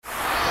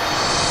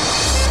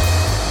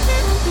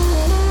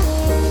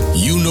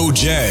know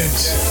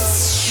jazz.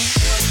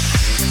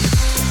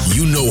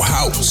 You know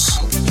house.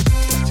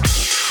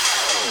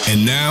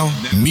 And now,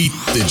 meet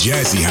the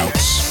Jazzy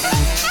House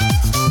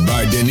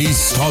by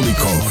Denise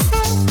Tolikov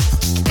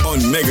on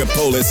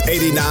Megapolis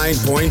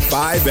 89.5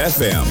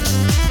 FM.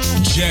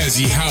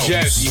 Jazzy House.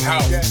 Jazzy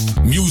House.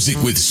 Music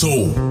with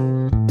soul.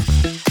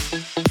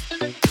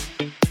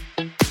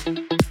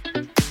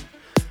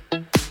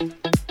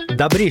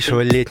 Добрейшего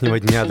летнего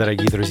дня,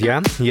 дорогие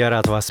друзья! Я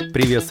рад вас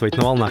приветствовать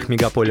на волнах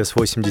Мегаполис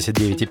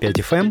 89.5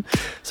 FM.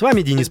 С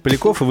вами Денис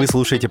Поляков, и вы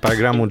слушаете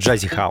программу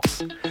Jazzy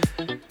House.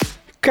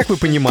 Как вы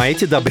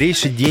понимаете,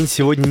 добрейший день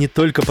сегодня не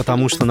только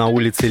потому, что на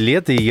улице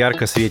лето и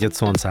ярко светит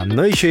солнце,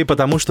 но еще и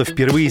потому, что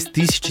впервые с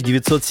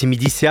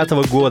 1970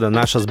 года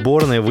наша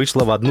сборная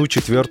вышла в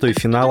 1/4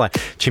 финала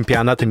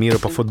чемпионата мира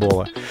по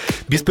футболу.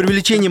 Без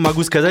преувеличения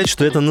могу сказать,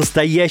 что это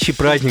настоящий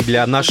праздник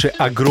для нашей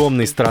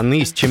огромной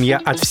страны, с чем я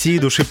от всей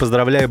души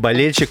поздравляю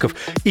болельщиков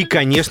и,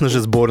 конечно же,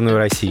 сборную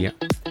России.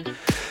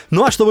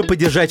 Ну а чтобы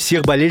поддержать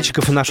всех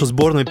болельщиков и нашу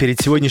сборную перед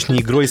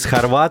сегодняшней игрой с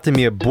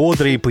хорватами,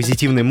 бодрой и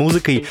позитивной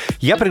музыкой,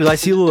 я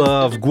пригласил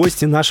в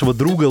гости нашего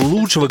друга,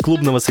 лучшего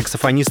клубного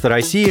саксофониста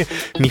России,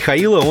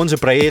 Михаила, он же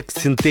проект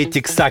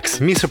Synthetic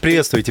Sax. Миша,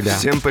 приветствую тебя.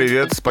 Всем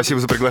привет,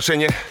 спасибо за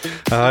приглашение.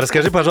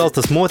 Расскажи,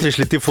 пожалуйста, смотришь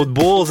ли ты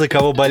футбол, за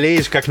кого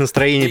болеешь, как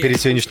настроение перед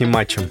сегодняшним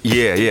матчем?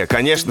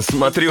 Конечно,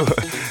 смотрю,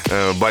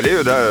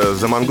 болею, да,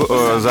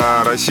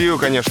 за Россию,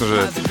 конечно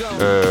же.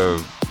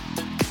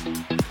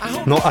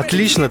 Ну,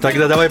 отлично,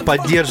 тогда давай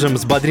поддержим,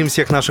 взбодрим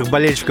всех наших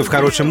болельщиков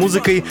хорошей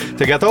музыкой.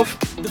 Ты готов?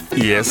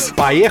 Yes.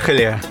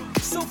 Поехали!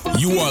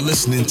 You are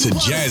listening to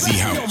Jazzy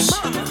House.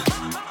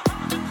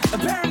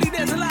 Apparently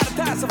there's a lot of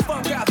types of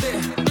funk out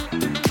there.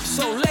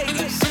 So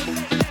ladies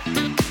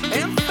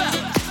and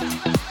fellas,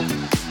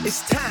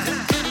 it's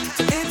time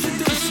to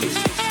introduce you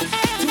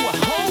to a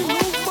whole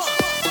new funk.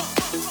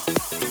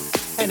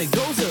 And it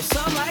goes a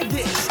song like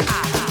this. I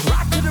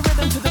rock to the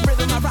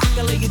rhythm, I rock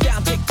and lay you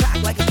down, tick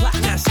tock like a clock.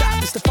 Now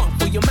stop, it's the funk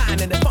for your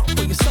mind and the funk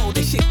for your soul.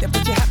 The shit that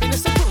puts your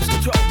happiness in cruise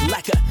control.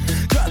 Like a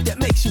drug that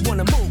makes you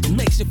wanna move,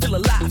 makes you feel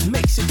alive,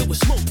 makes you do it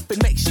smooth.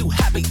 It makes you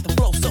happy, the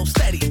flow so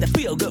steady, the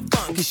feel good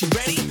funk. Is you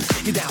ready?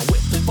 Get down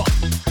with the funk.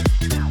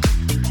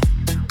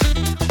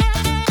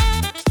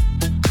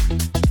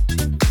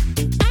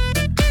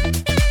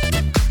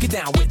 Get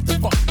down with the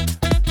funk.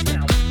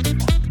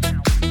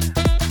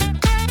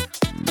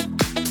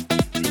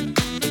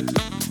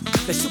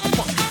 The super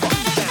funky funk.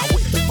 Get down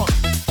with the funk.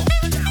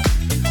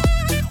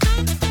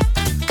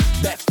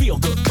 That feel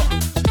good funk.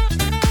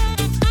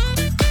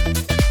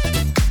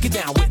 Get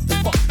down with the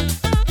funk.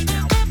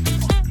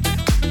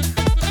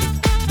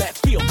 That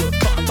feel good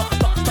funk.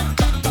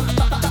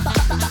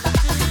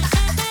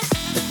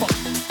 The funk.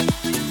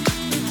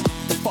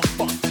 The funk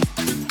funk.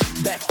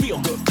 That feel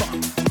good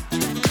funk.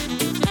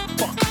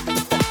 Funk. The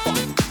funk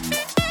funk.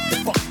 The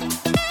funk.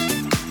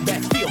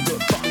 That feel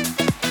good funk.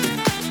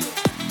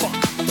 Funk.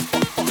 The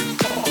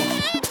funk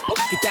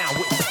funk. Get down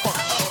with the funk.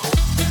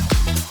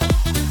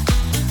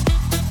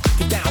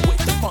 Get down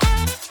with the funk.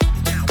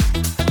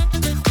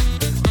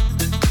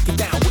 Get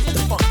down with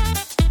the funk.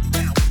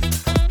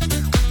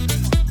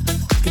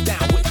 Get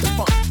down with the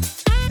funk.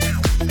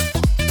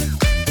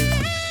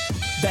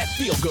 That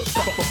feel good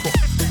funk.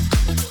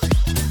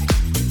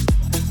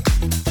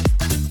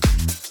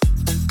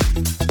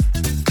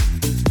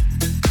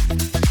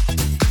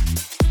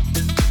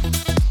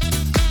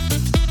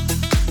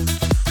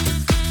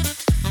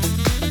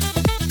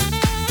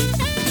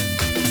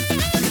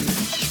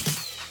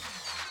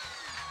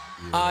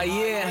 Oh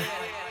yeah.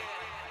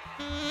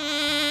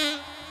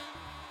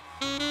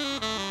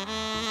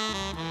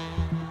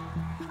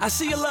 I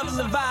see you loving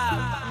the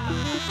vibe.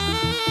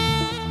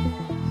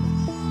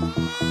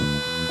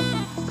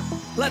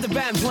 Let the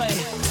band play.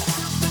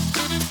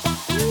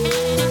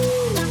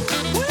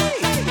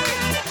 Wait.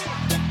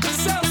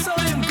 Sounds so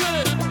damn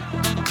good.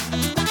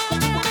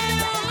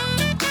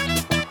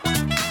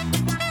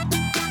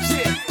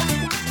 Yeah.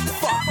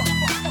 Fuck.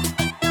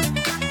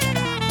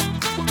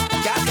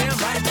 Goddamn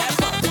right, that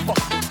fuck.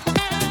 Fuck.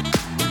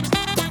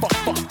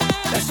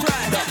 That's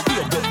right, that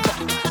feel good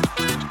fuck.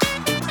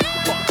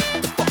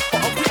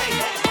 Okay.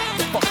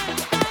 Fuck.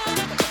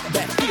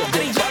 That feel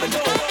good. I need y'all to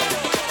go.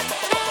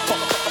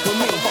 Fuck with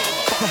me.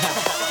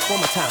 One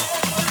more time.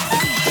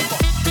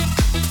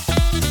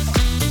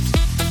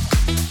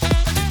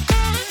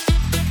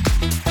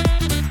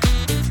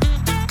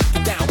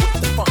 Get down with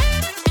the funk.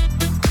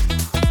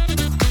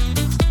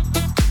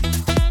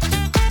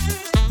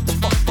 The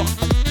funk.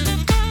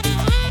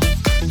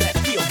 That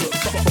feel good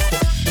fuck.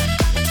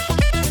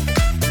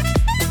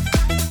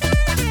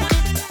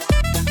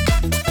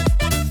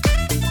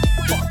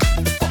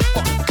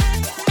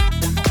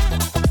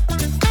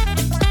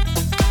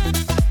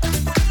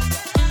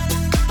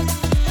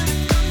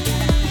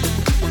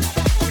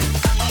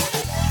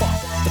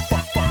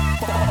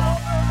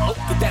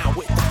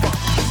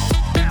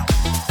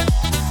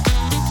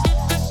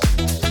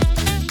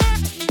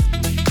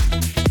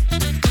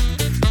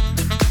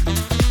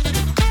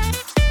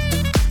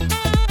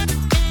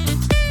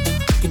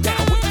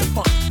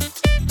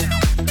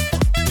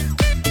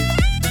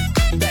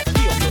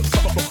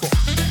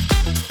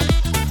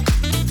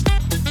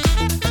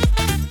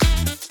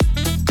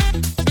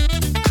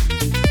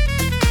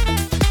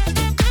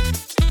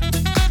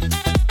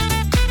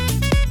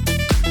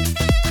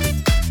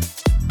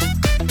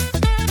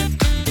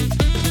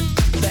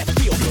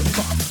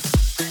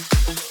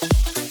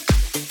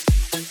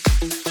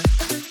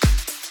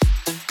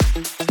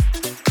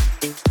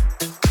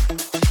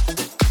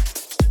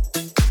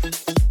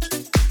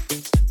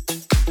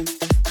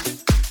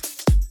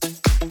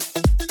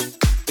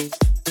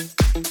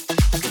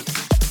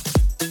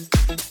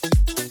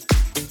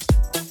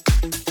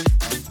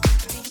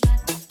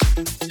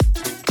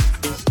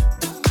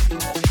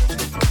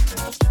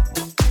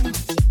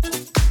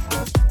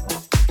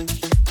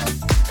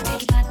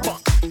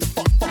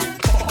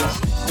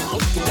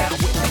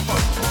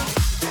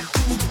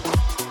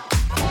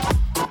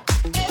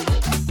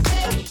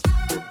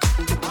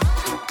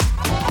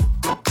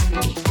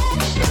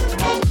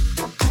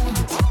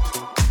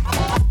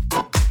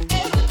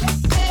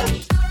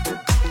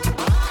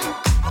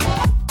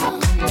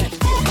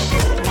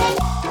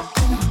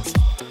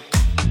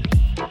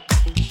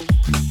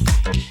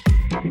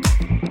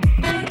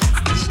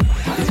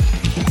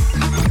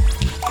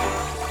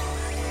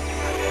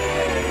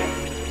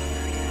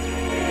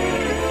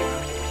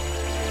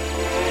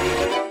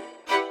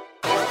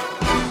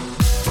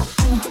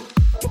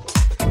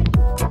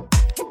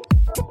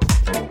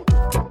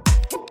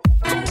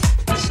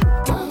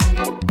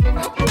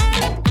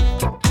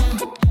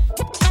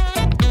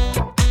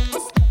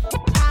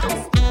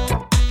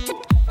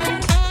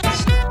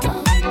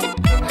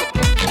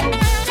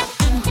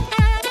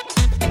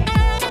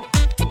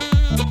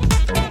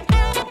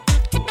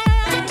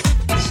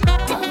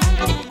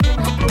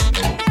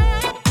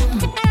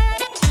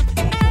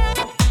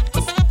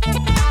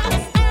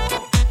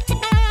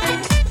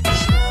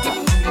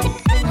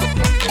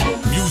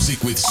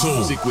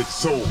 with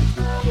soul.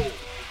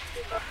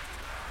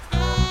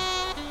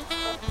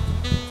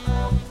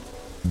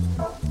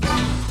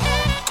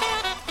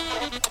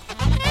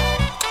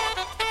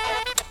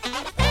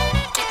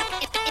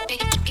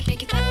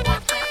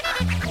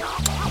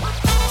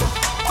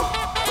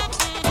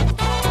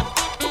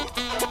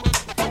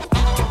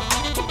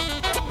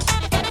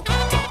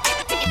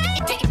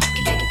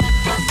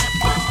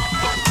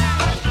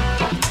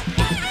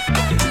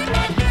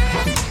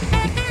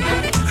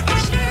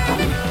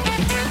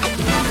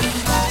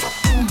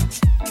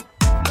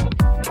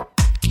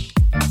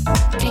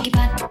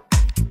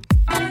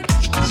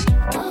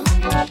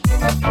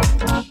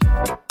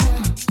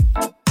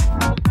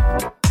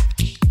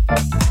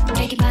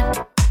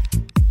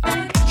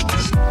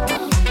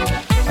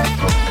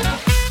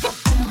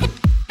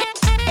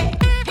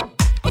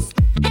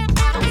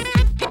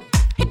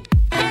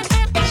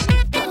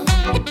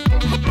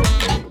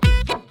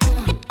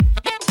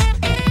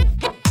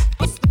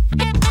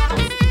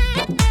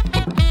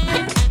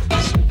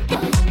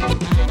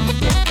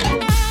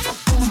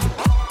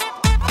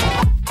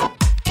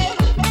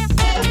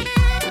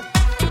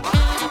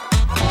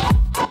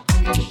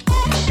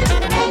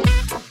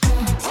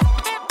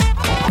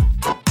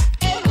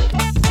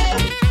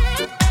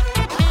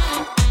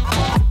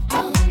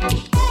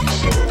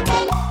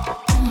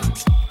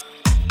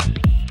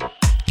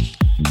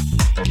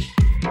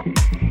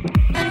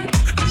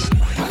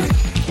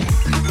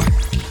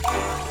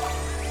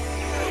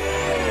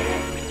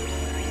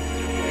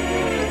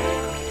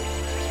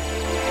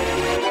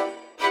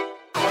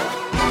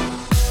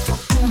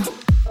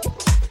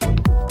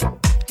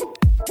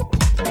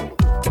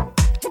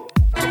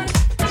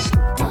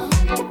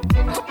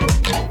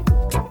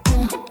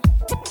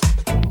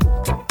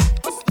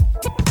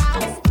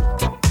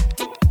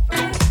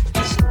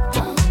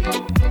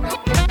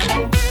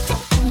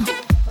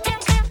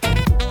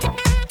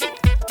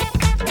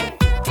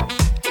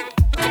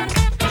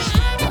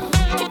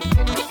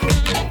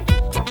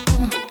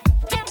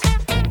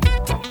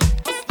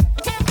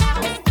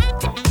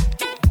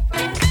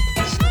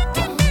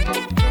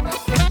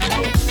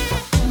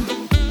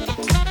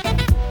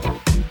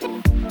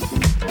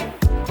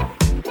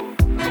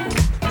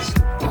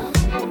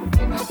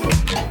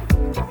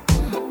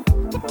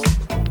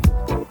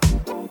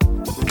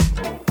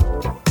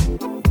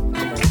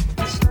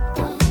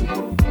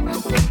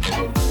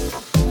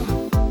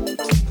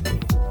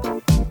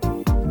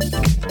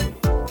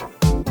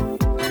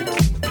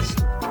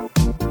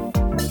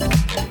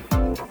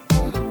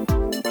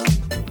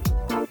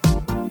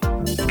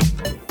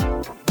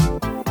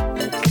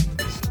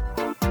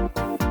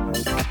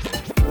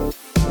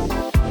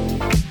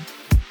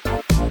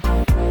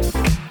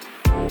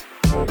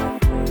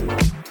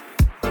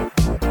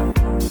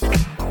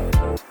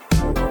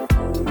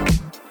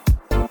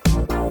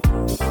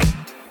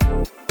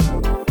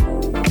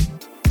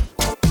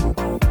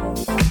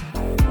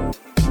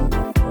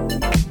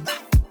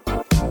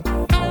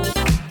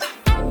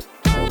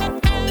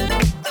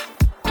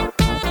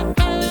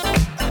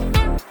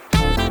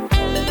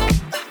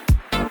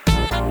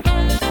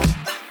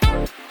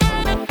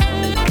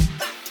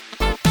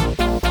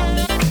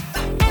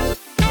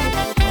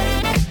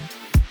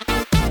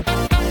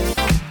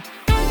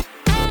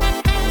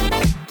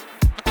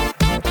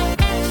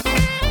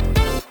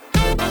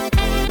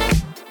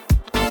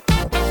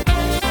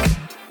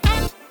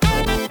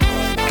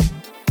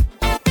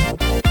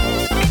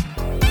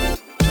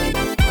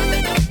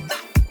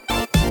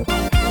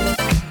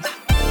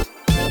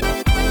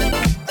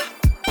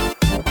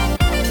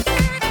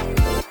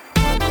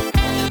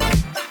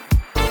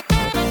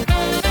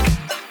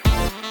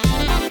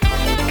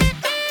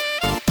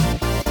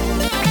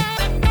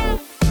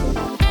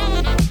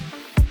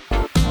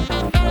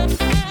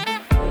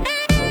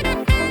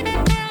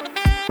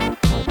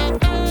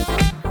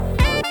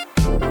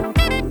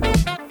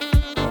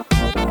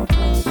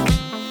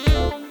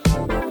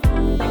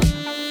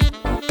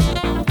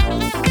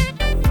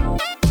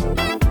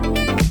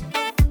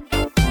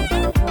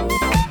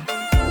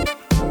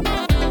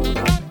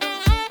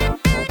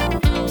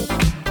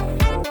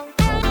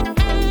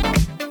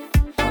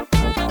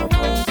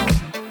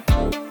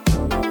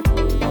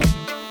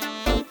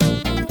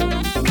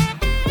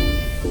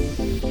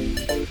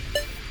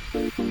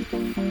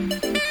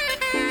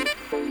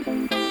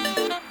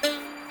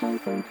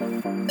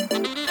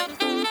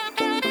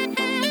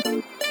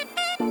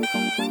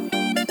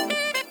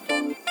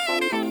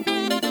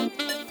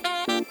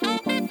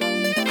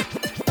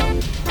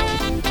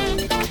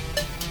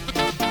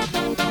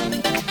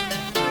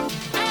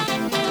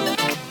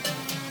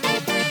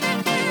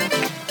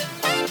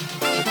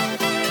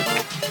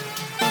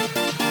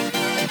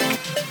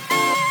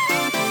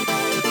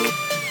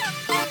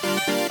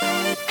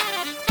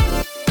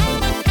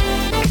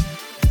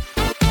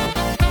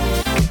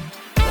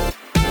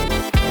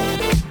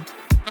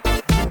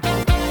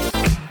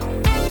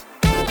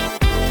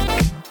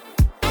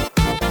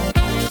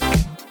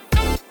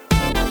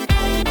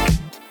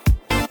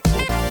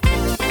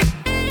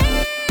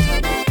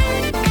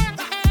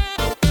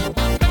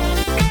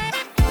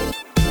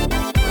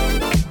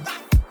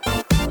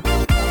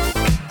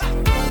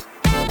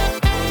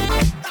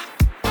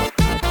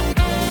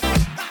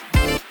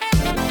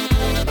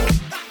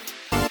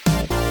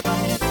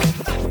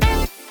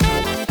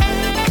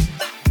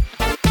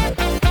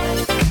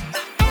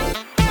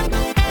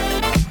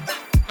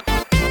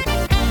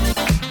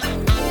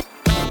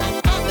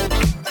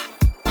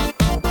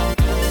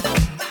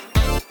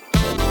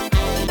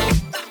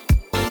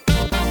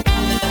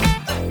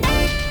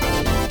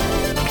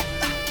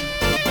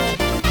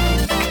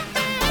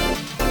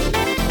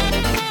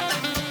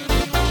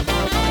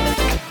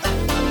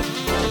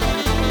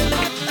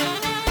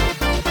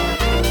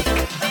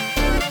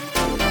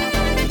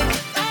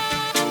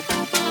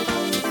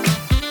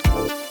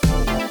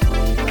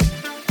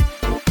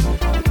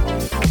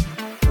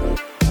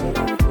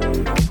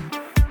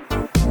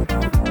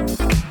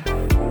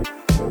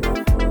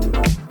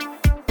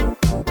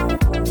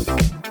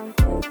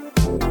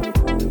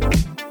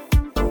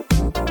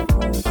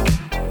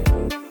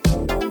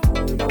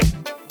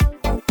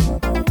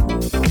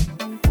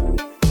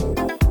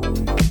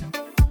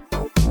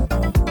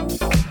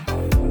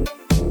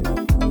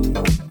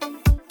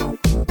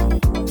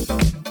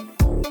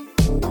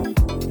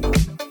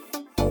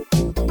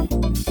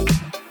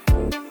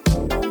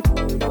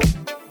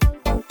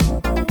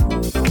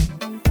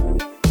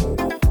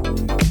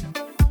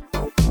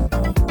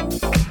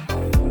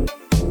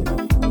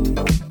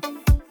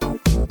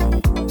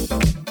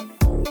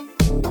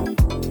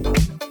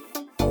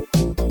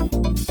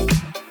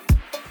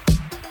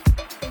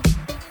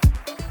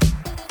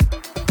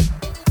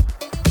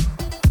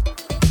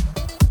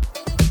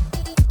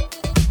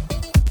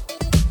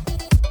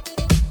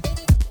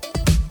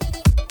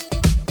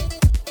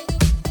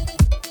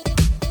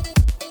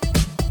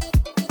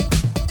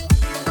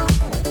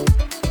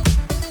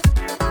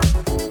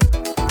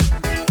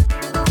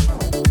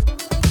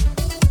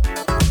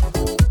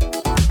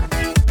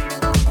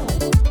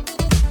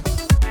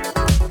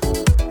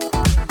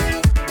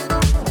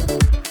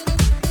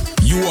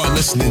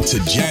 listening to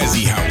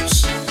Jazzy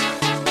House.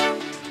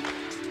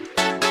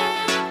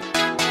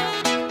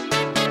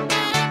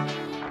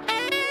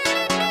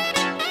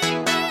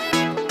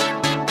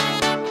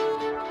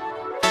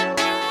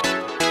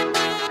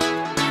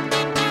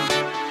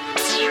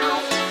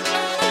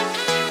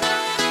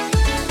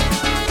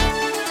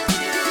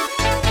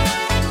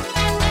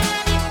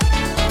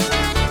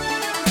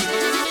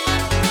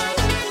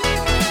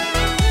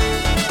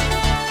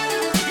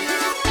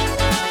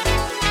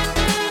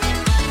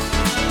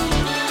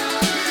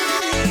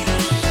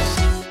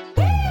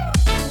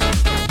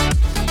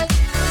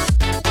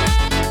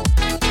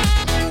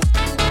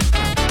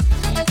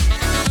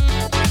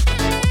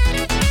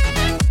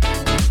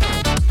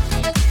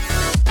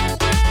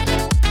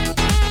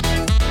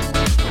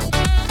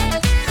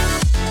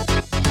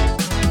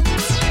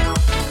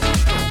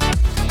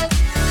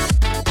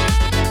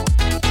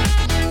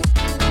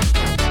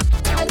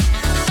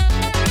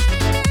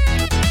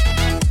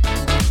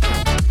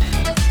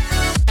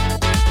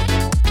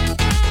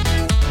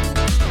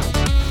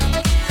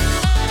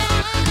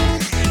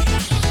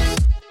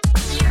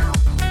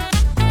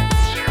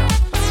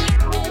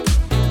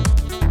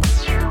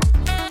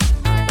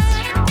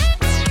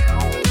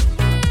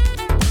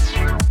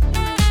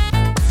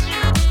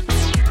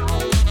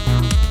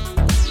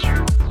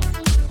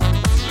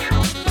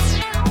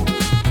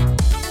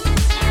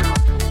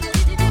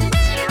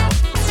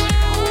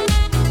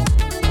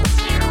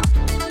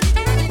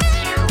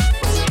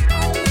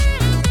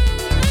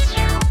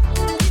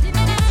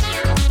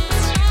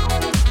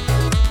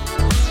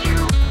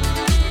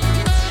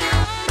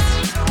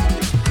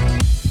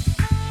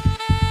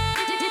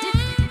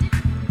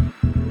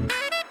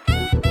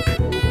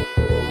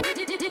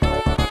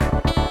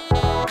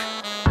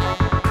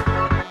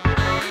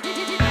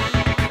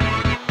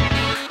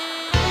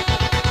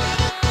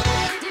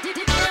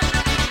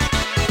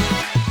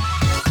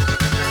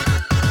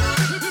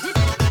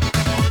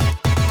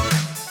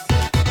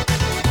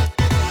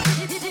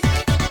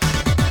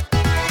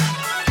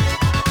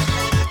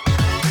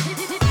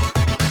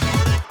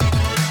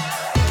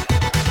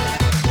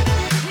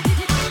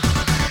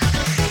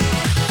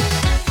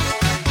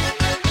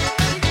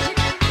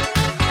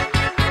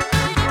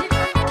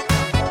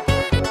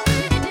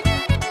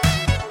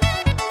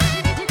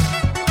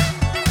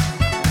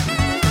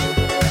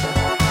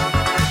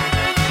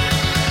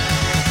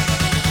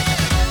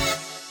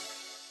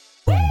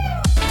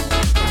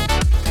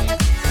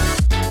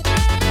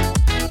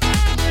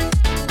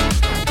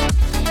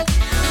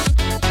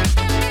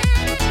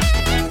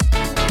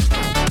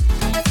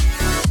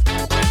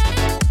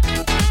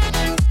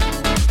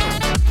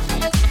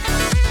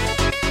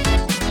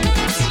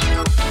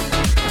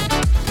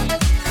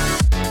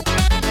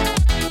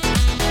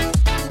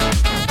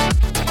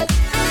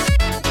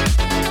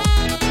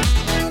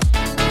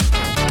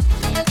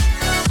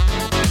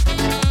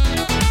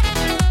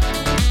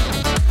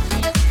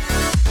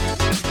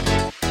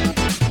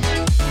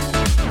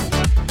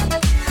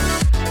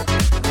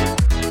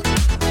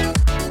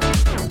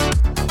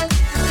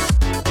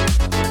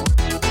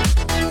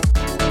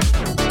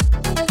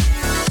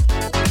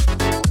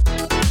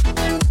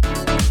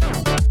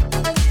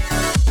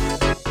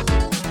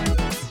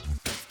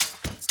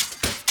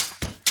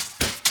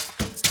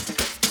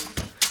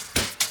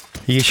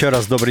 Еще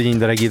раз добрый день,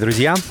 дорогие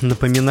друзья.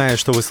 Напоминаю,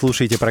 что вы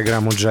слушаете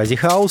программу Jazzy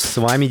House. С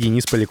вами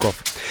Денис Поляков.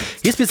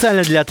 И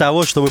специально для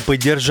того, чтобы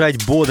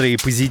поддержать бодрой и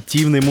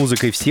позитивной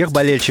музыкой всех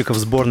болельщиков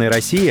сборной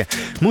России,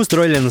 мы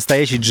устроили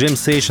настоящий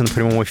джем-сейшн в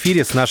прямом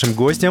эфире с нашим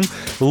гостем,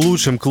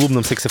 лучшим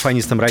клубным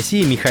саксофонистом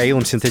России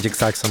Михаилом Synthetic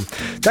Saxом.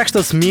 Так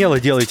что смело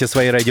делайте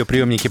свои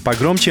радиоприемники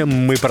погромче,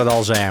 мы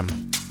продолжаем.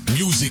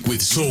 Music with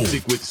soul.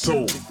 Music with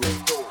soul.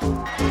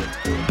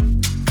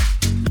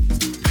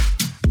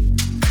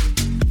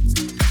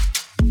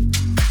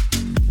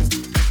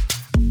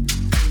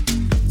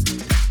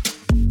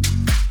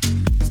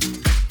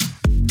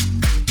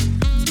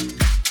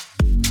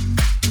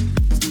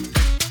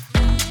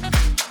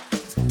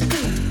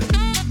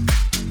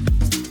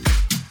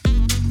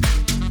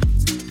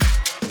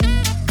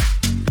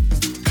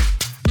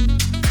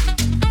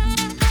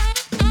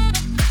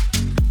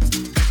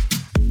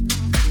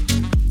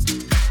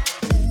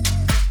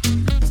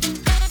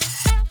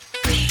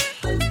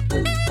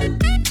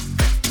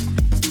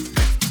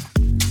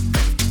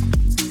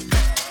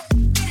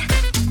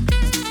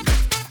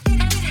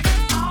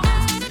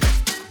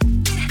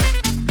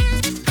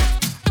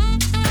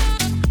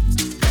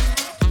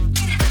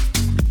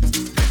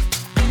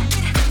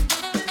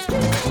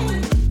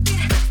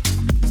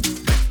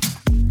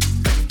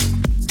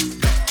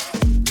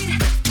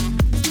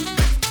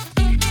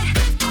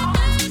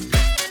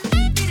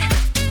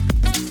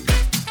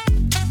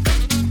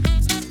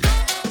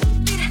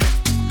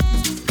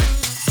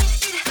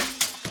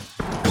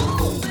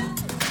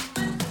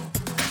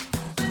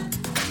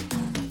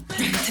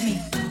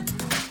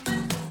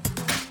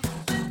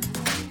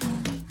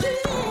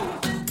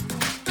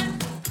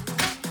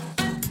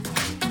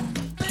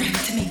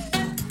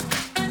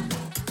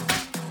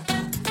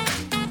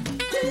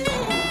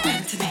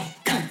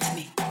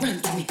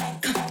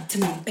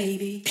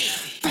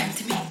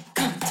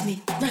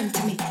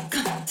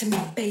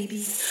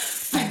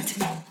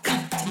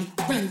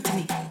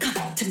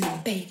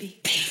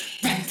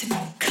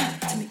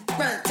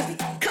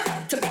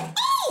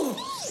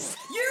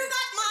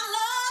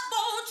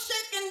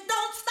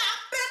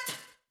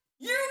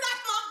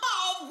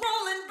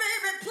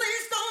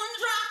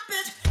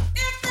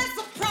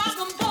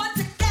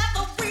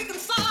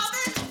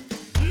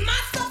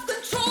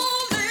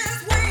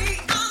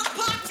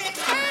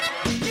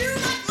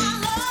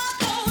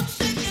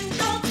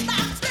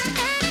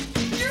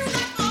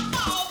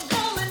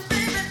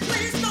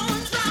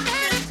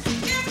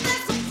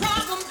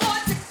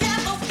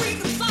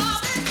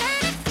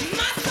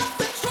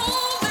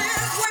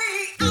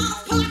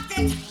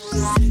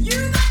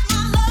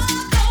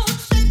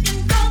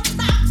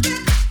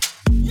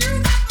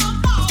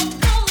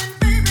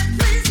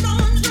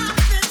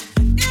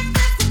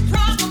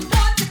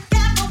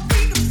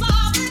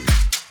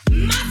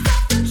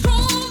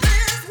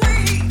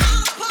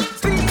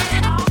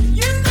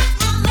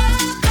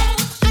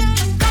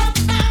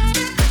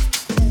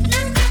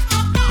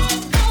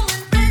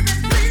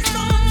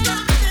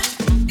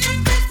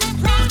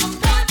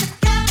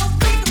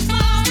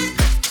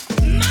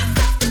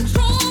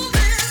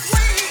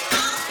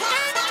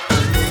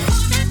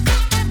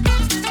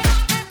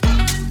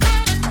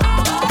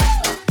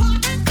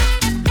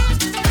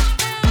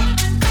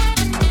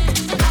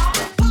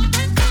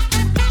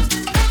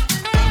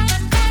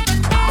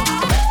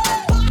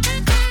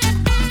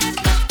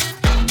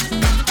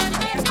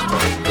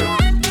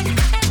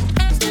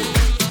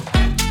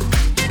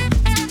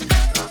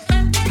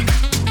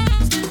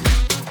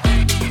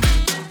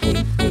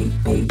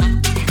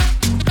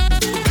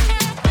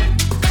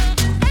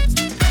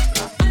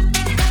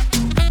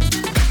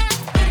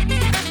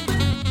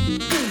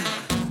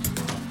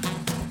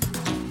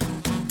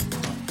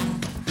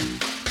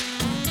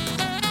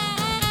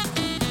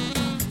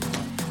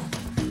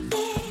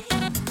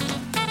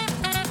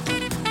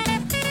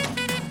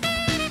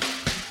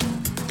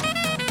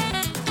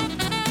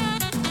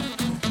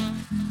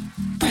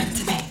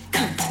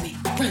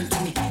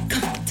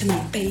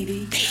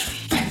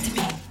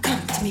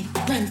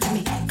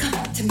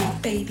 to me,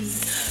 baby.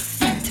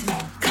 Run to me,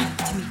 come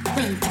to me,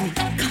 run to me,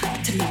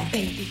 come to me,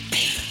 baby.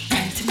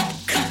 Run to me,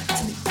 come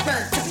to me,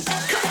 run to me,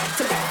 come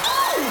to me.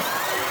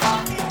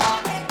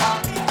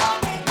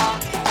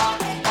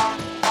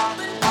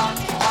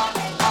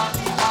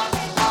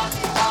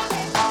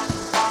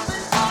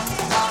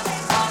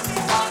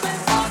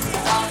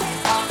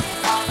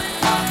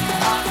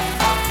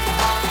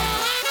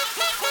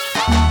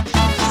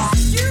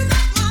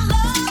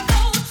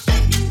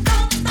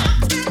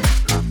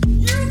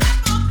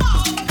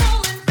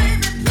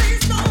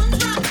 Please don't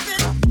drop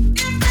it.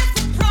 If it's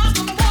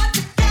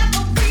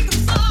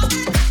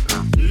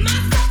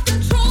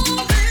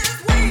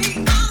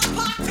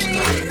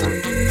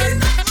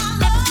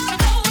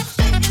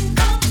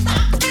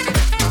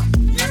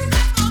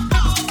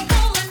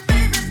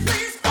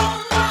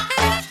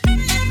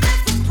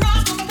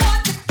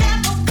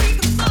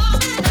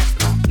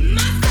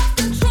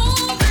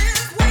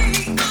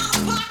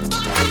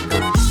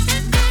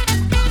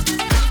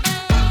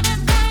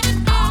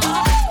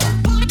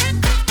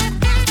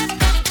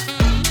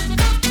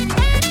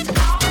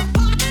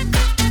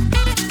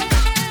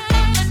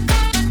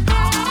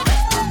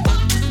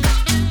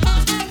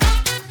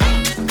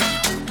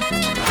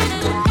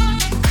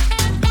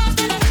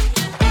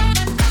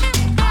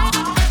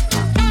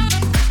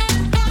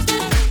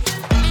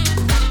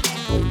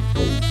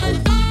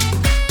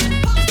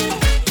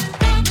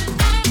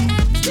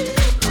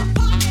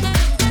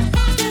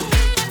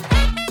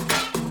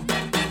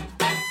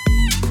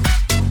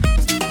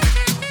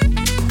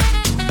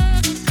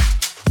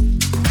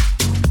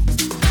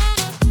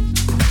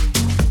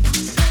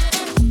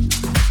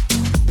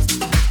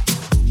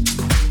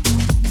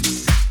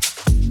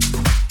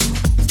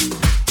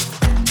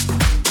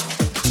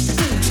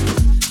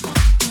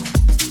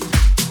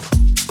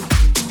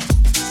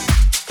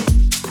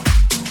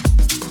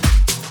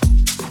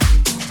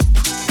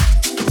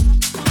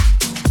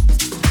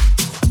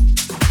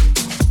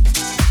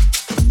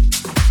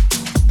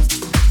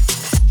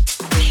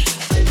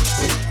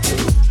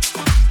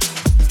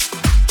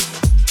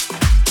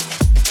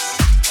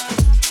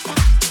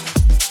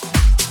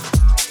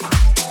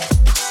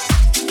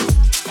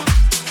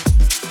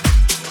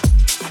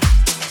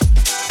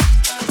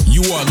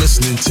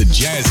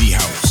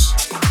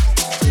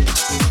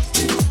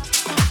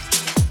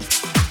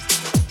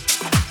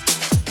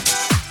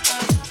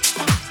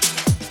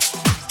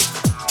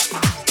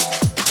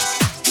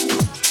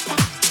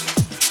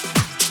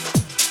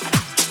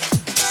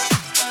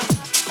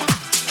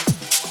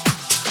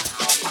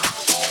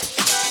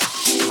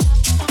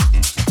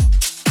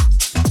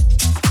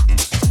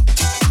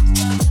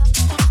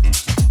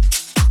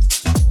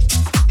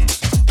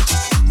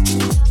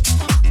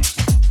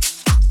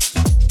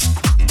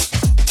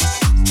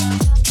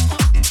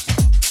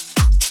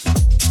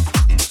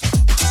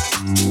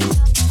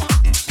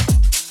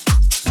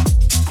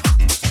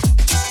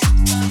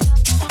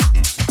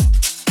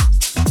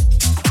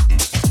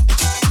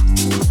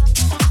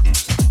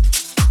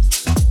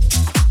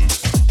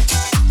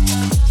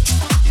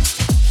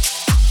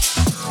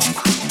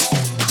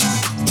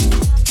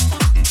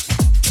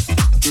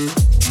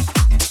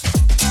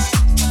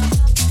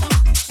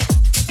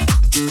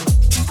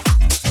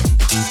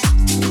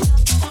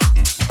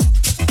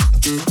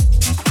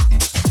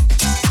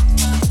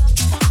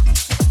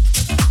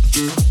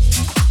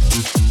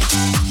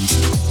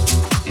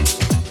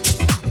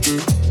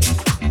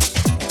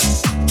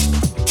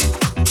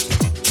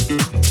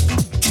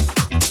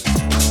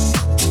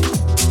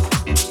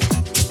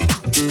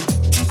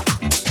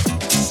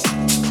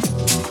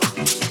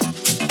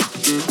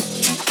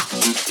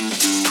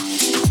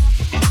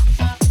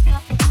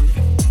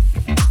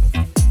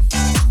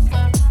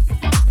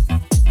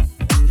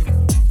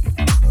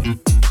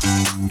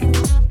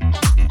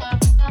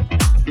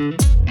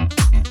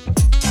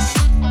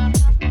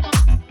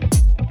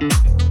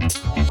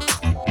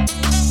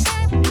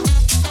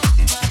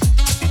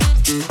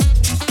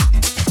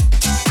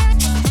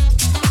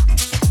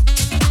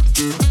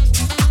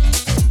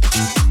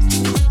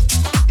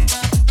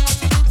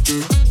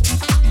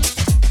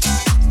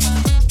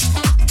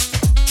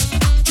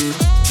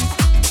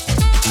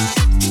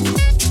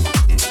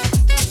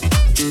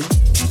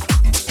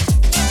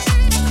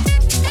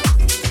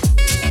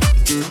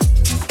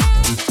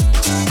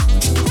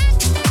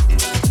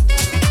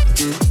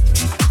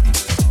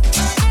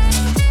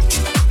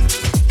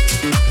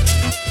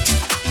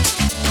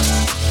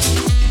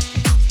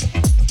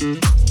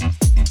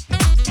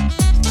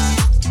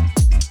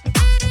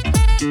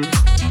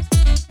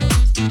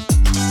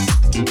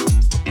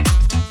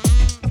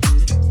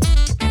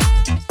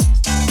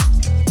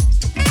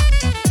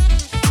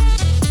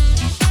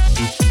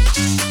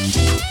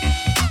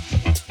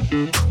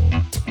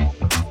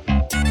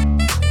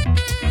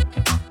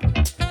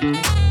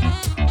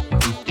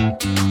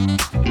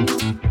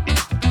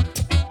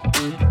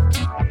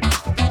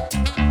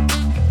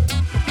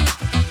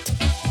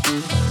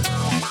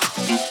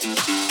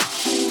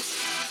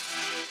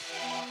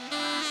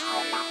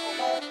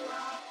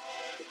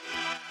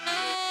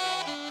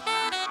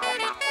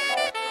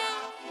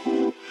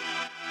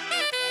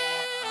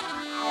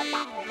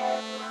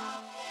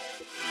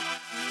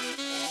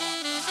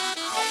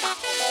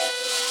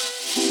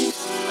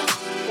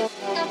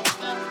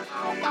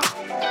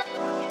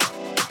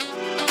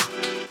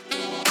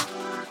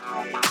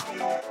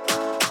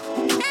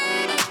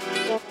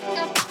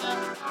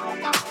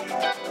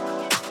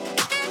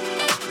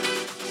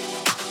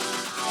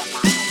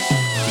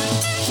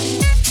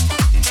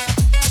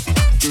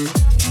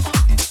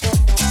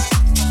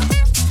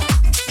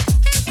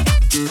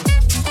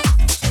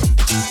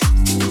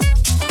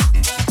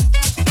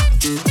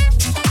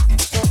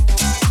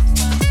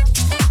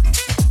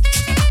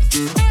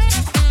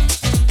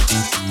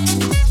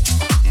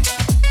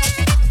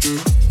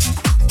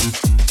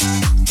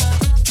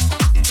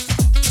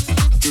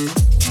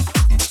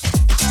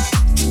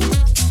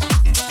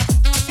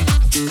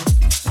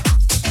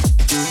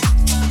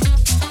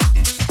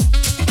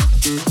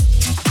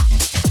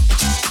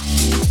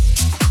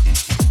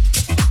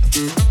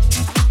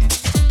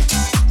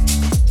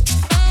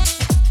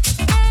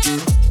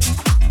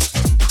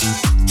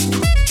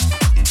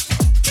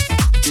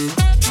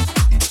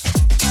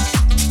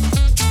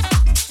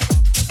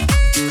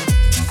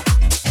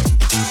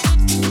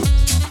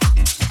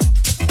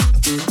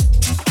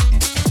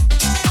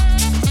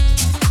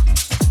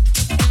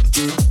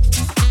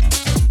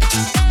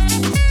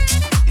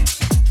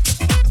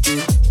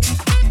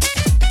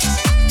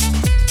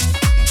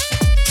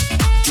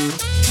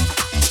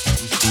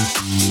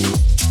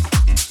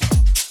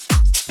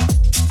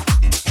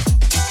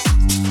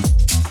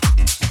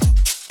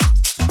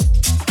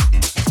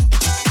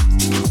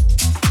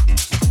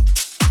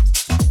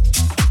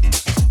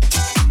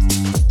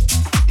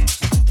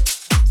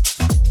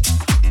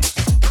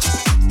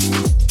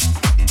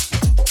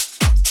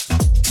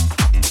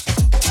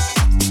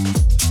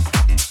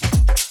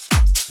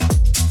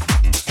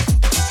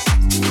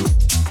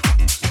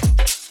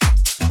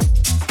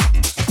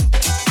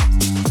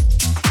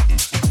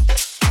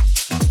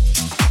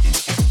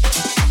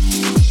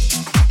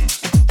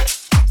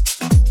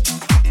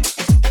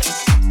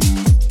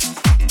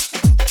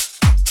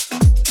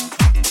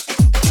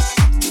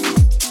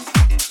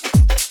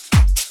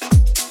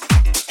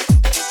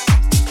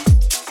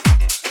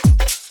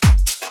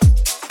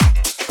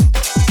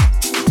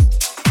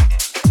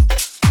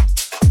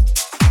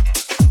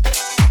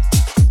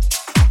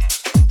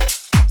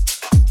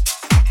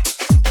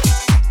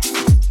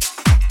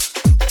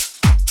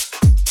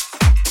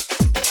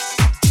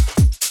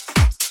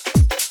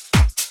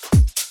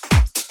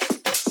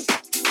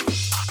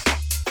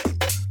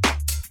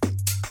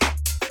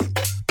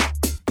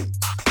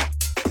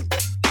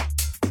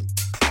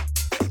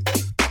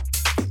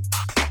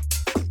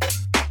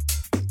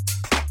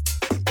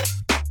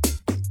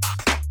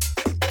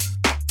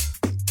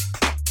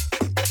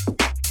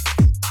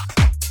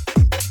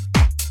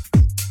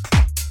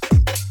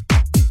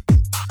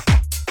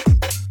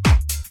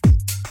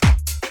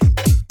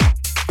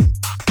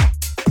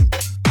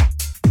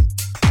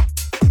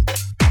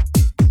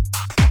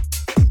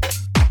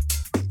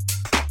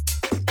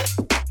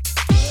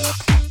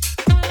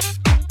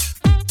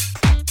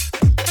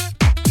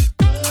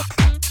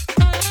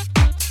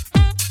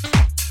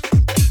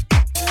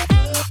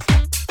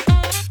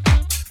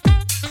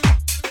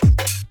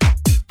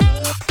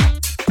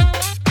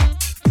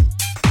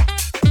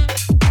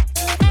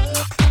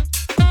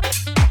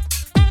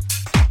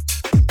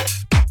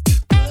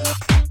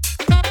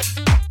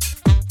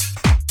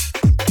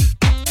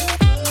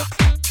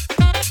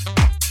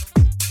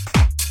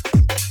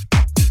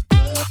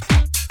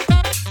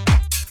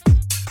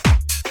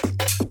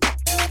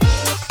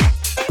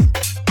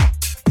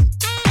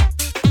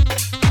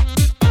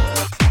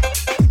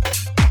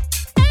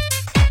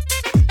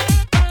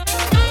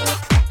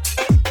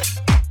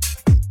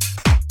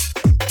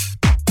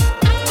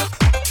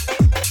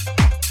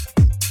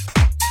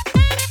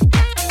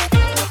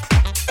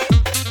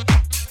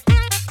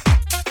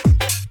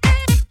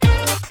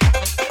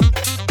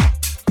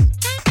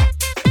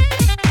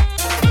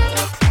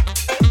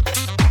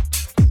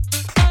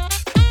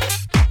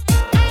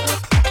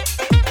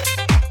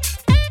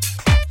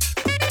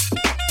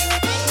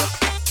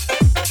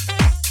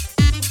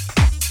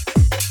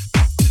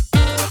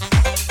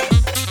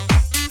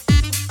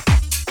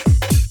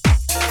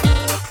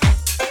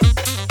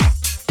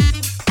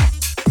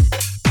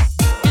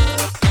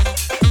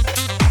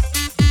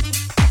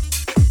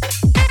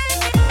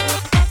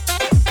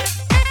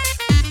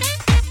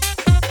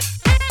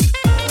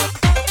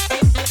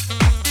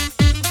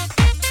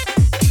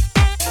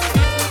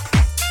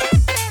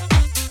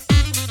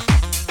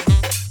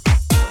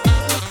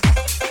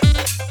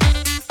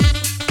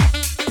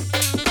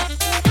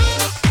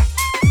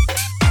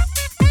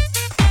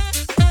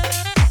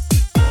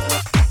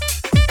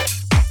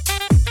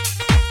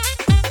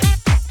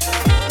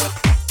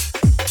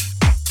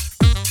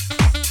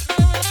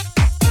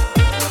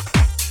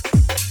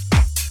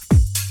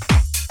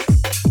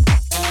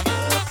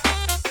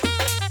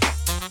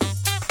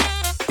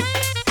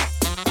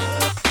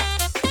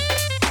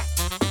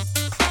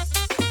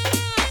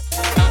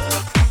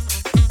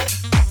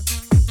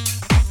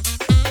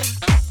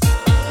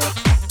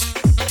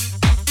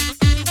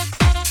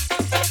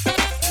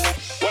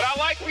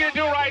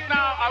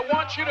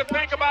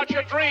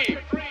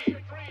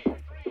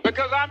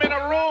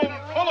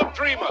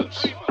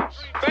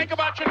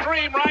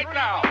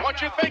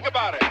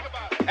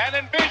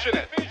envision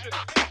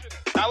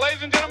it. Now,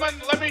 ladies and gentlemen,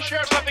 let me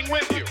share something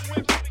with you.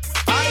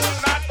 I do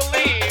not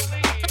believe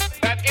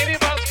that any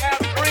of us have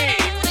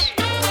dreams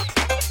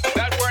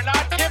that were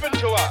not given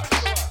to us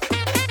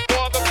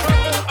for the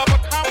purpose of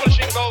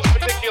accomplishing those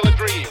particular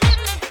dreams.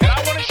 And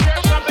I want to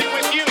share something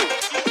with you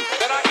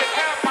that I can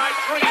have my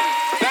dream,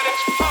 that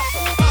it's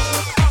possible.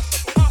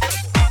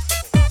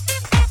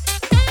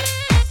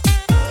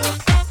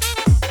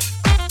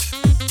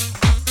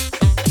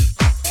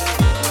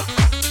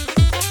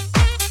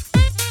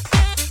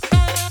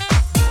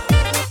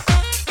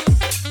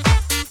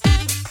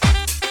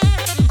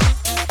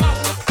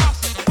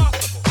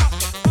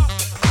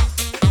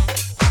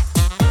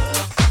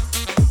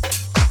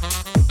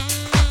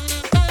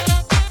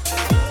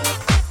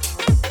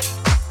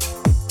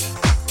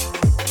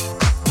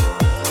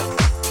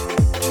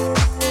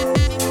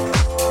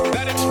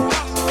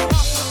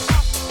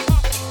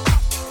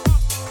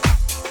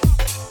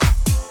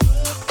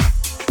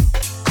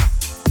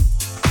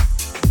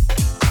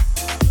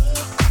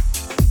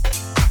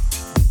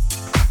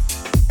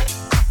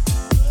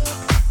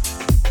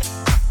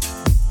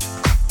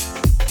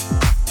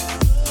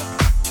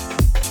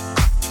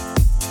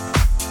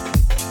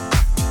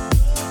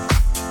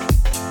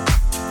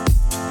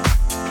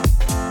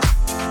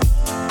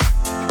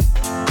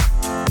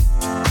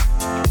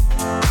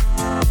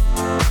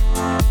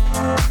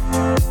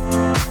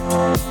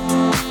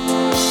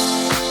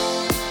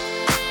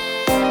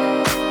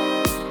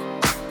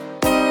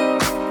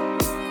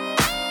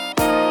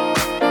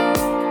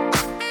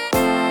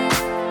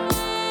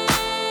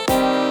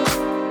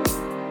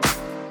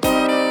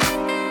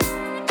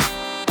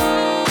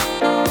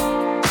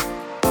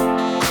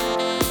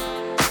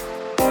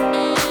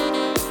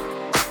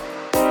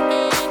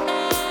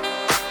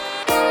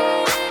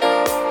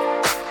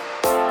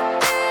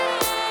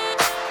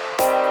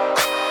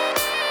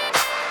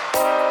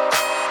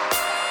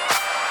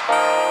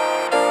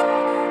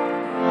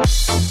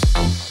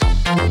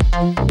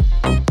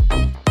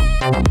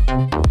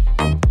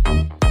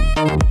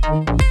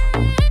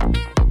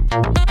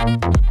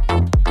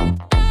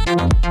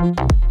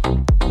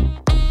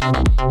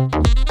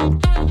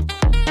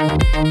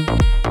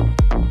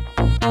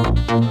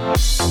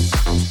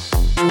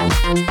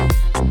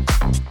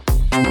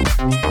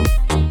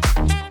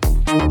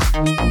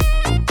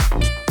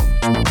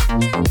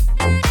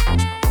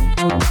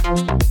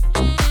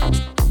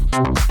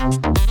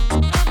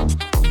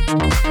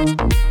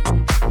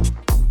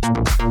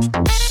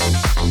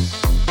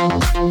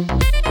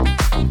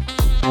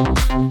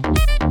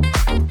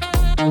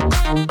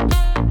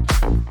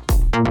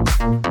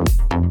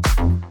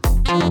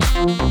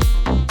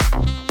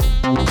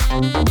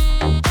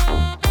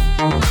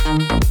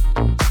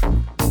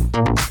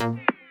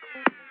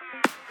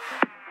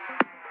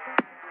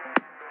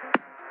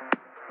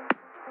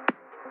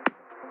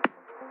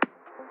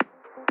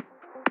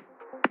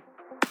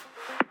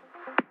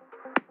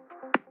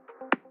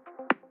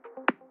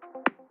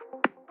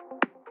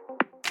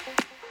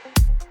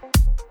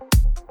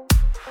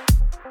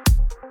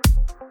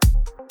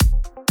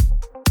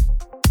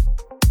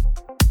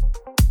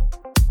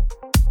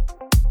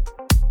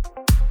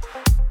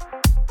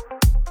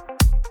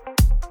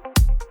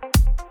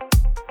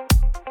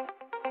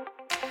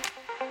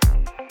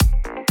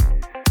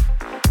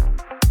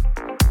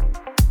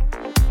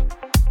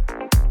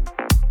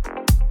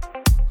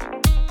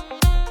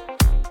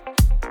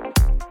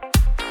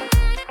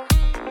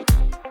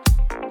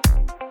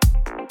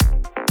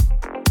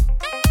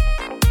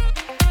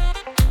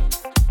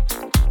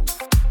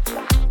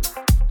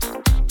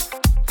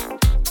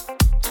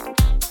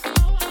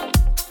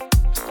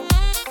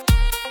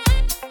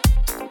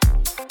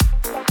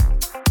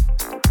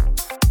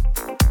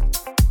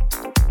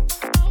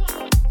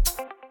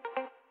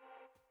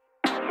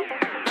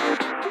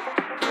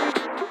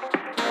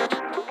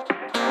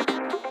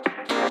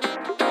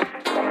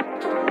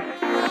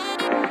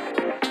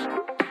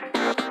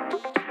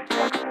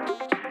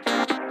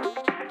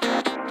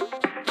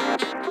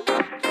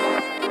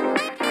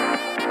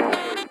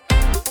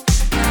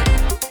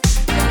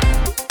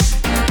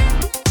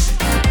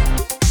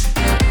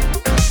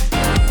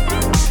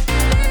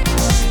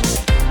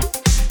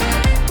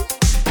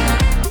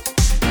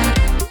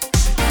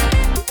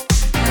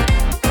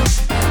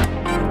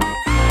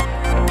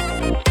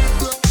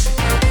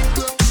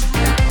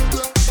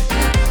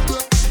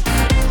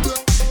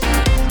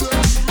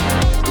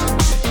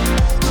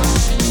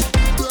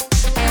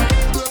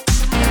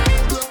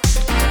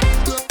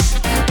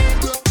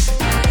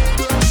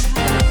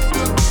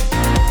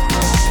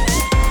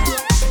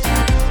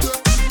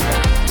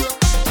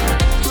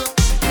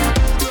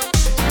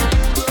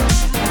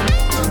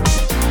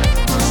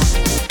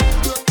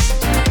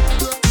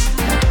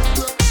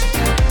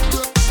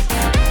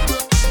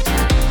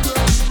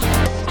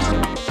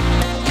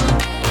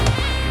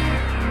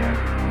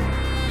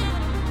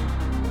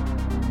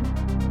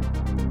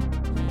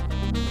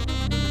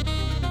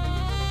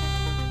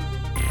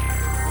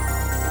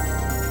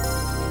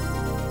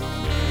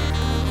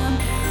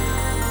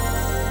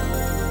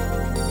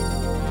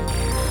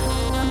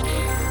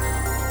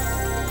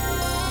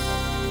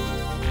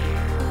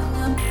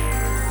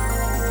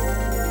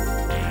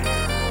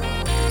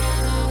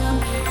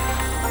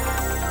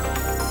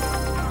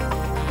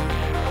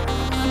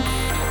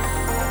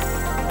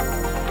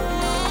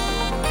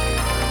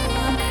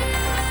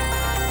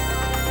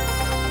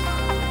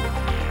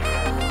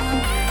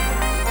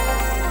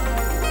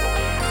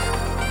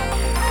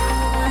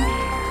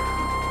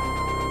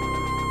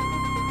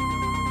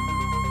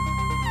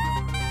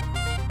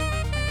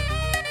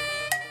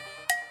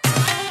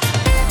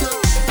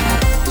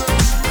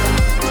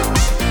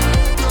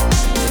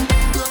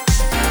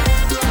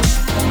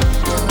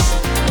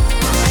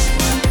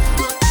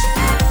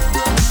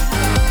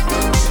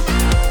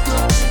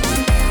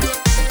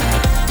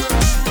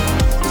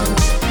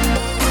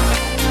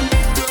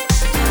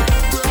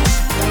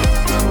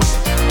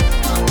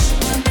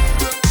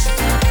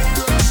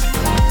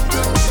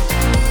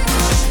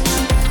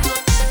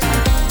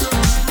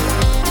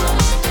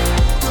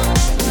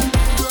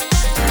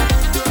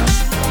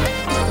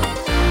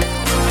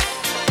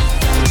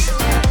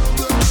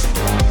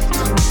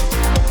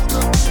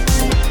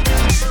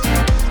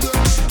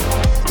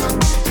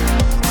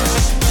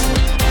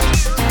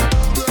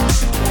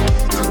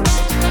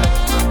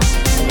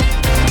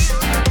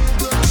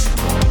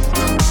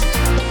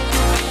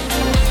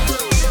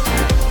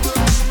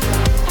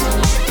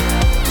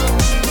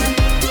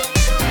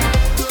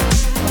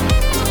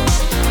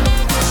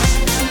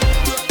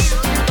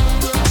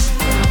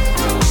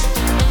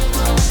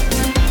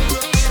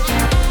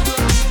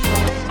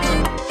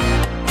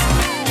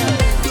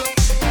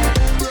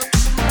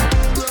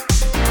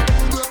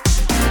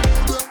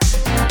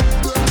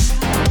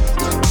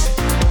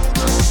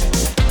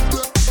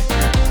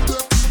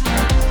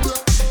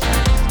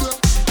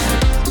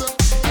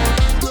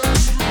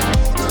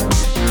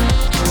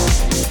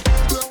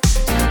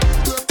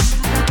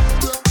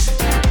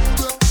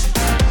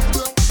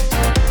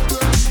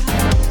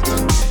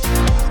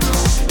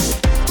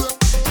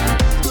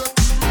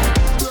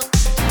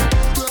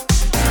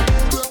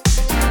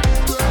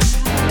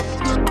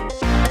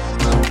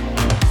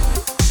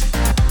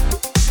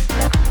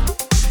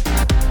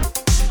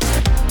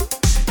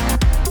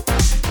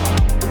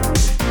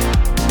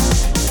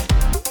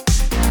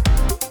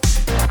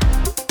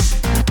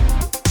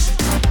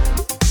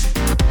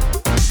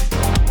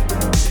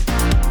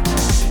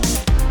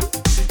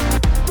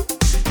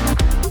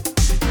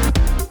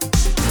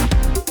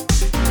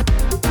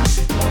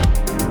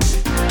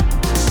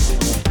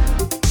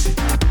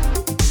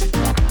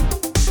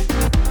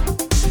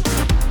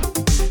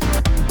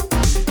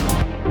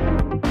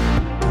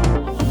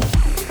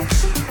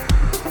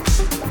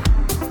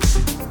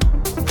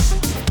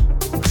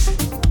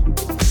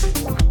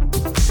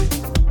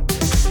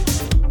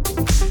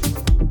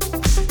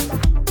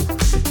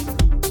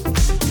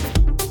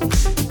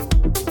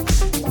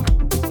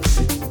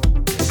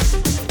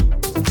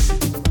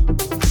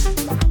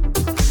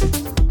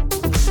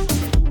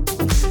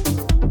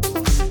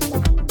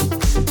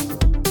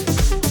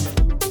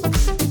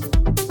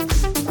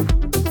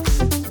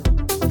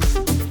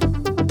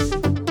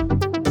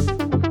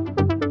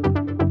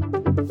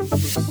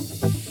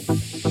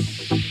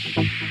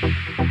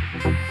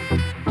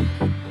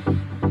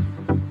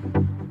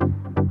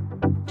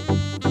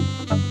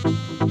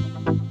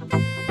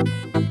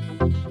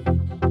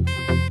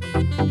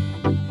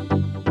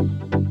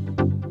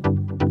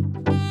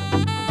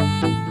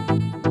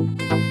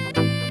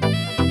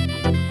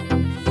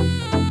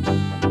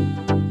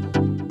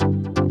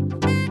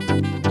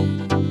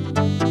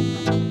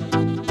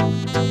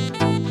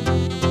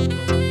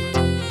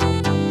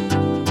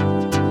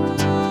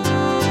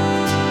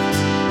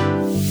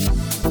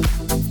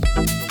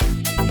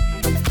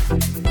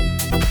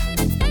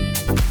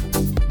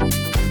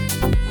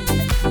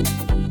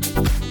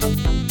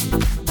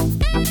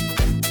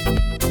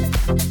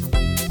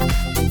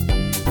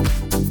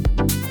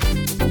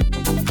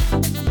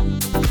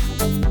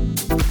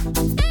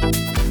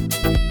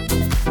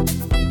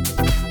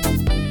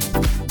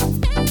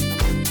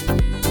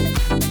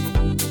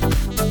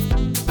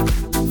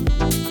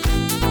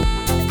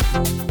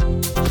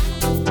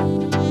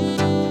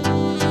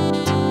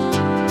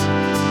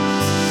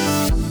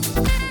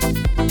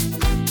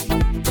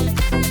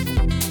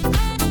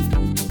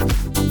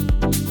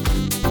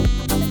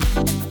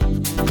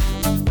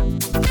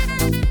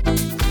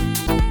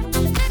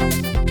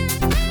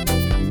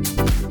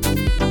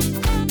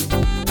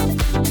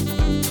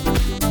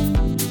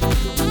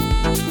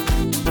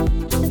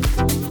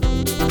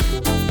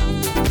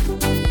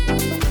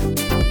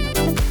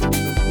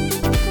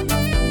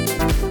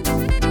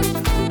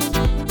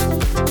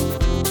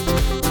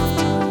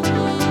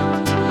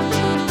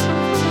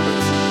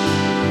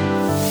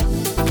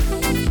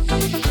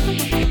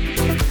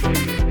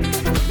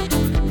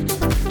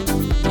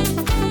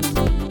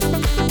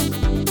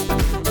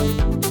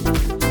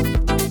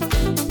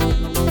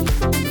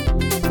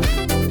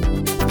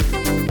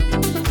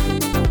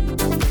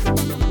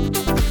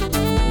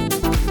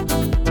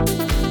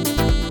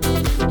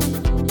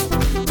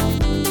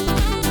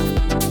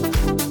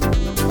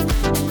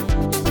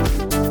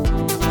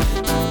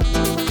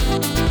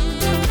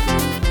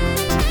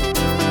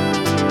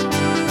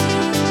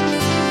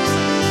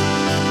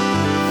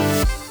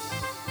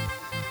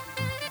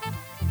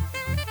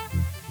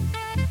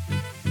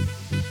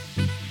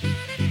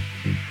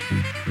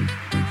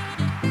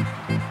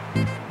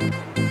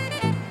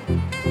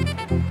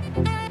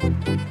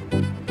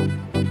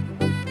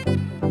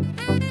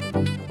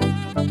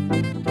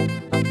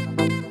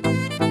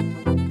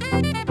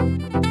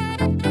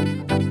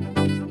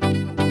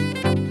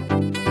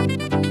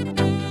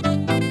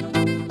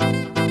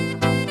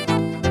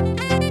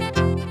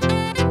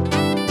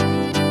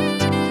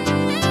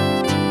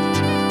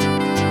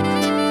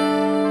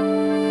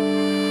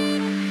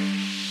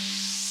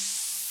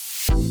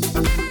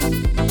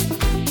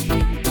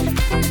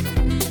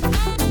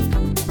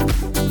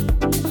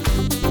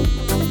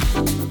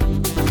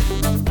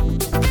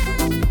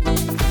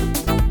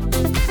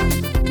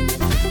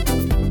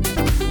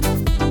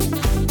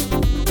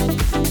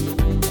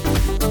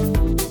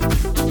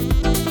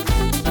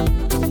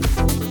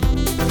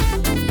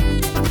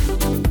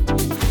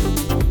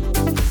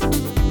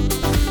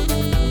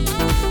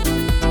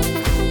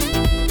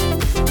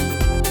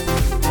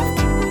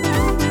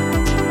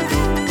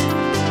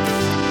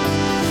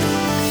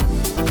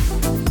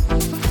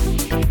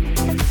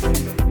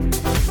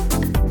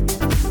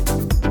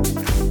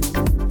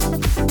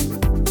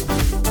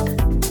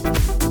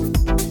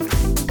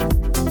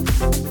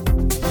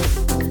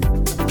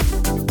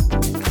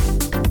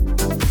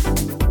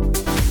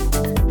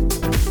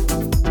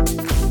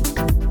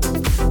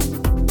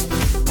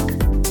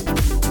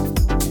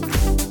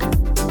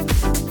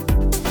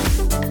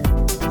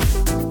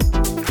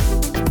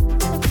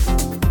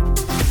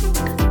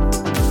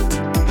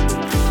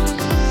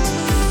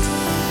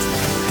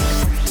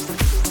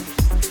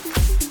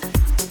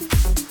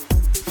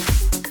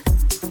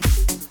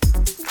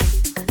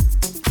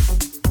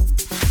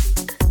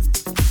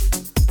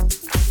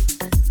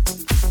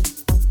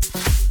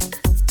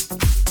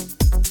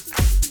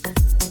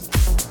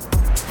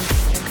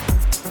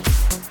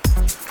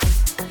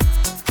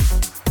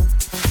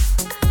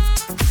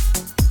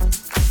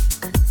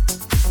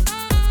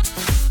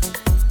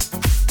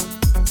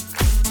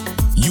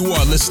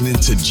 are listening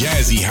to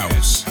Jazzy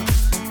House.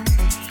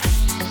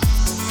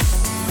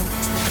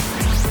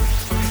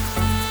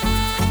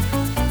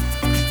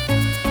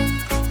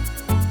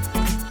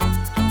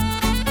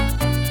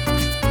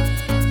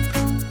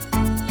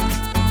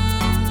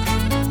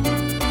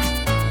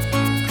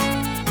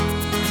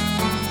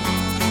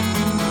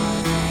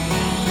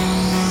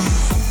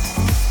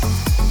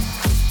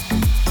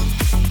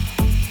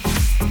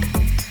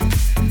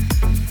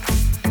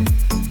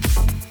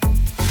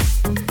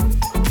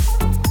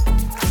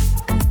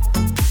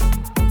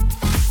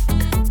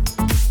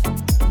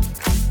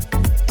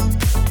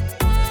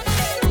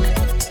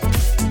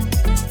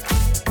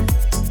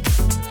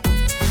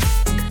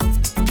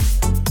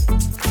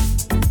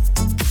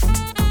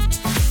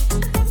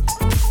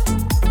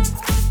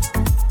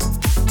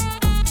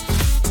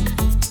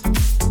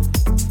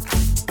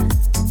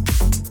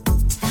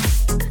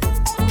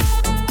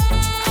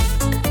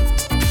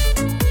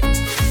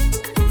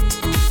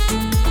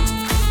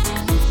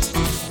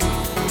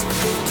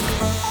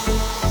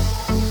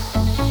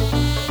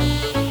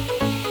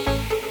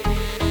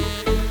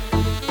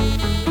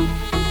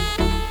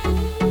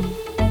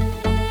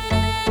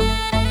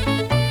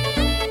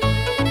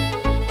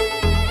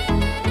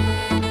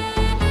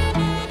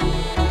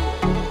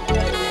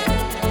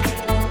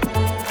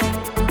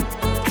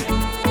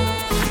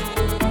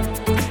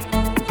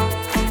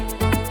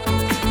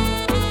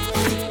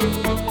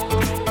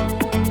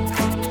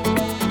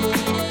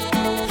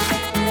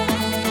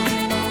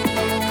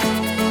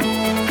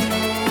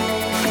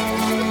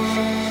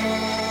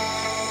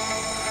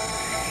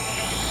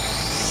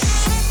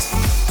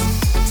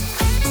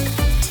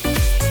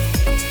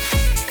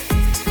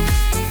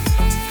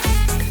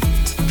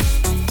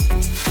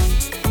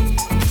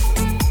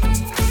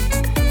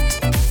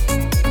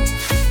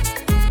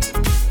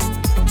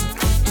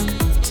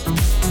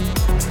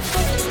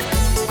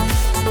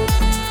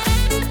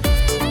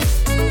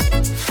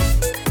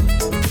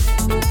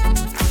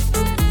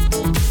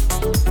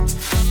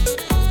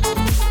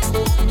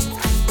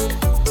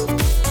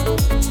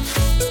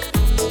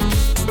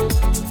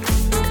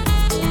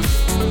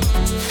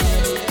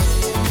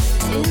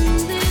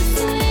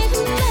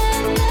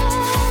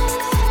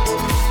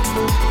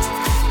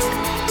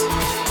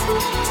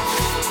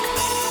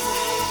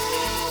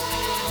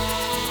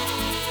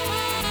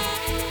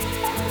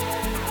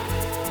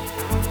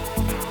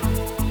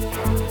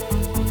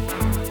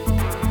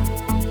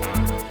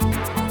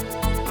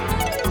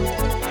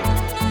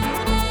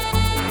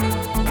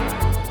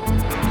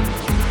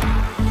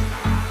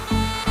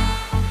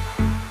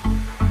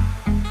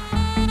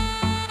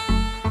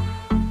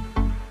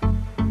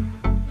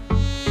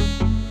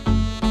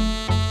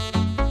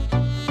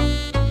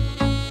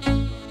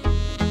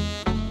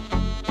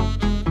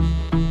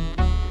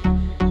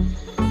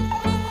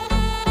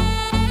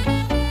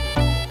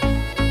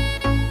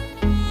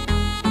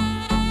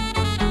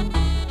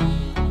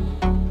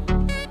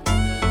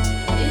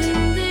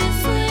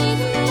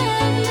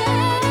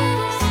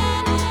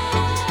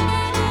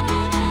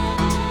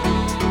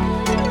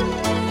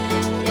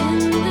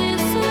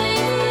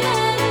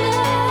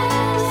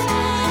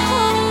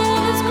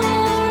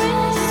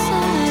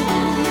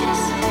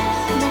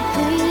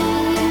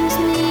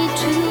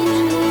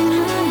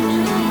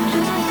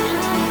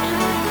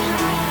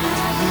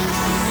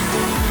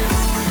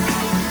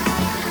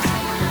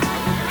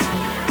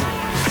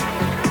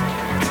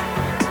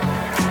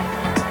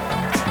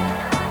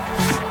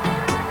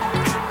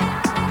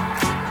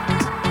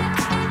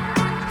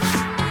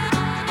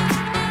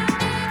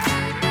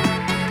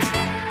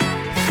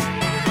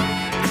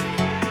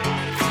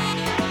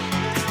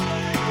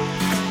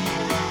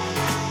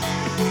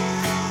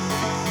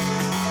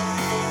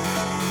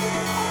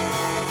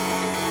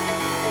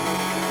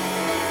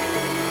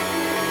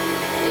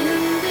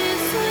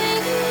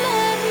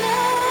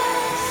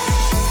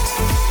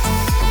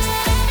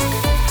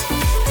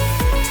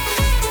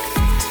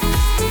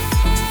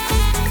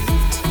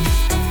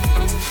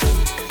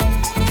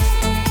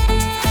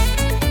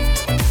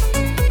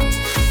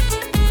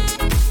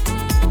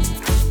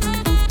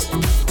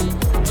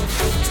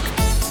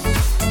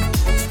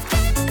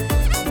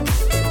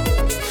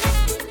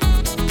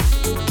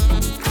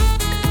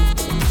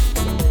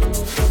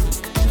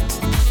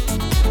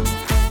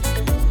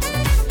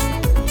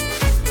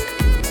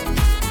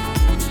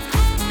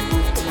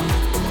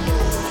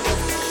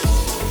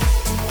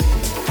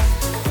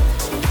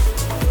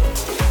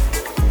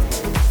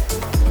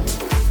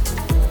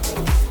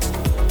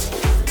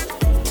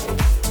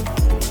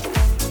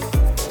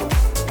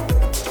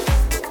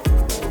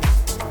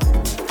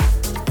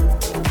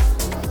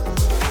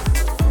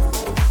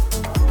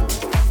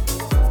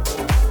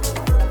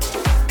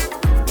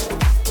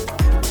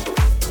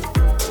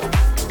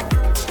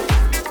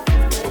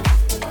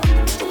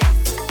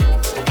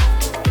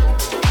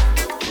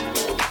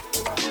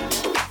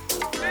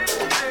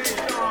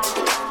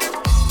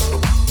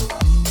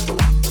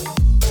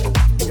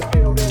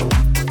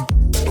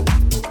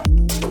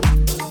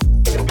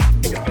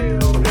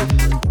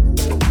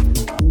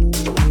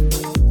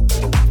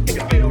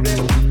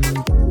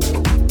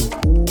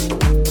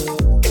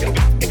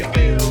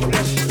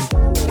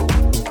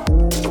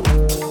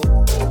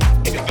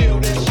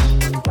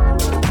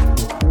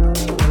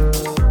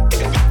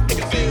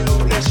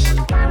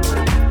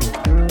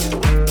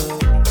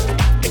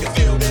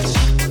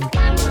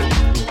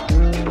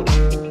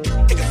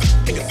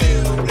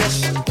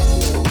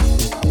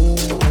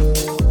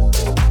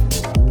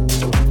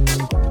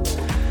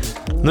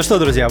 Ну что,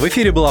 друзья, в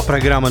эфире была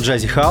программа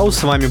Jazzy House.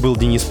 С вами был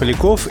Денис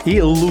Поляков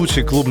и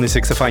лучший клубный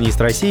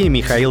саксофонист России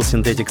Михаил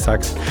Synthetic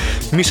Sax.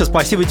 Миша,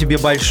 спасибо тебе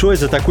большое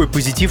за такой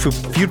позитив.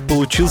 Эфир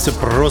получился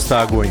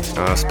просто огонь.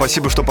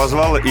 Спасибо, что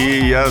позвал,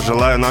 и я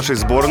желаю нашей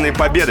сборной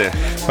победы.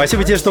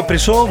 Спасибо тебе, что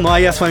пришел. Ну а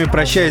я с вами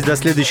прощаюсь до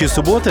следующей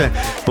субботы.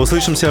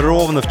 Услышимся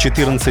ровно в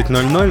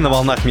 14:00 на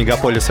волнах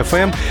Мегаполис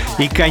FM.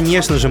 И,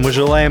 конечно же, мы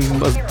желаем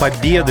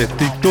победы,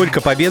 только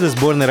победы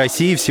сборной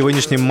России в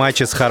сегодняшнем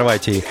матче с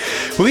Хорватией.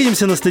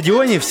 Увидимся на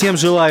стадионе. Всем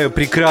желаю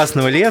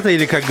прекрасного лета,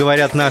 или, как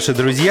говорят наши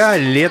друзья,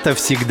 лето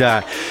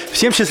всегда.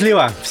 Всем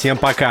счастливо, всем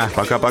пока.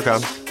 Пока-пока.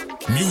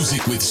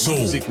 Music with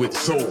soul.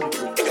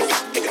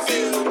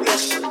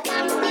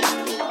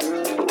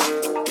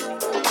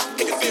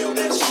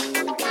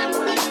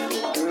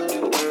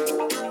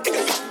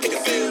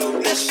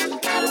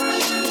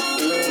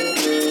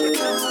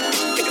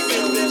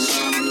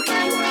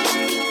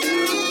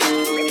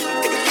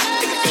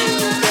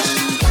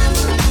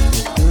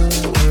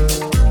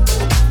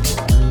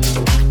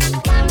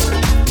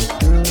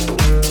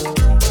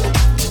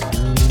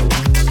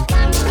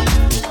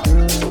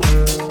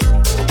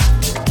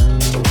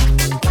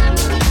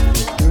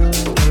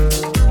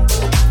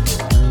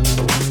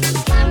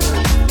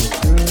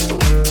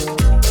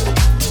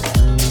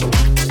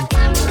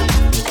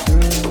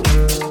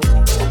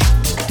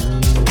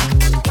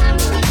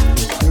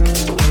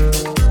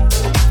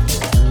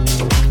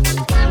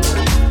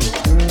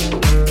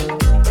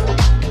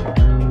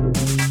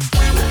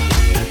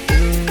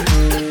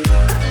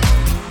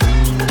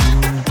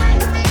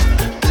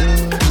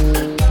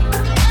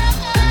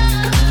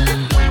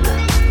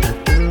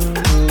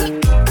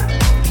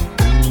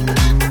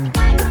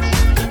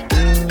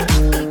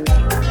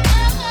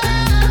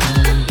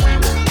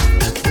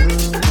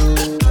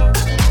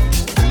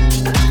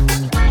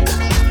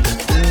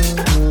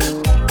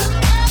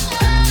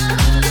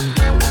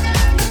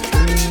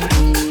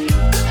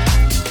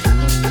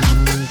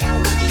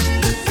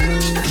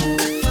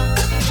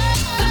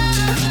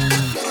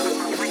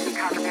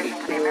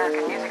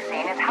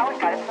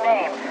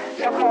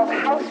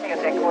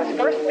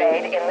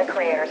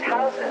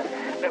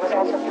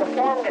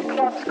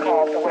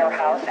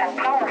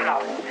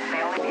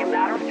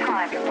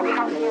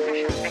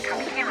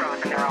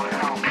 Heroes in their own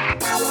home.